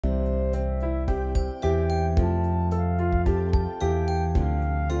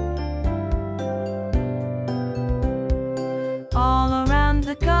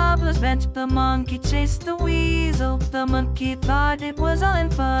cobbler's bench, the monkey chased the weasel. The monkey thought it was all in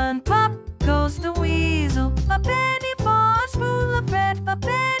fun. Pop goes the weasel. A penny for a spool of thread, a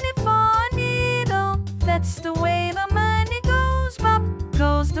penny for a needle. That's the way the money goes. Pop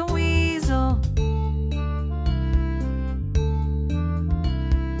goes the weasel.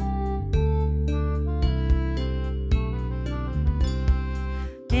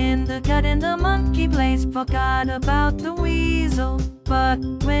 In the garden the monkey plays, forgot about the weasel. But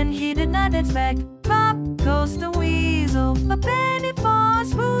when he did not expect, pop goes the weasel. A penny for a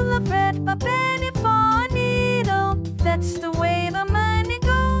spool of thread, a penny for a needle. That's the way the money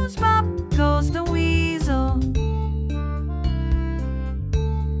goes. Pop goes the weasel.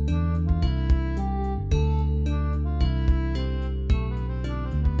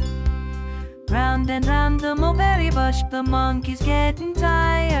 Round and round the mulberry bush, the monkey's getting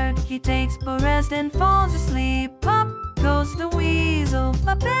tired. He takes a rest and falls asleep. Pop goes the weasel.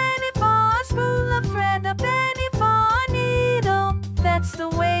 A penny for a spool of thread, a penny for a needle. That's the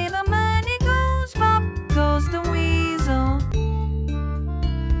way the money goes. Pop goes the weasel.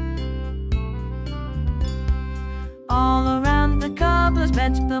 All around the cobbler's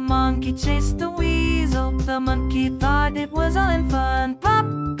bench, the monkey chased the weasel. The monkey thought it was all in fun. Pop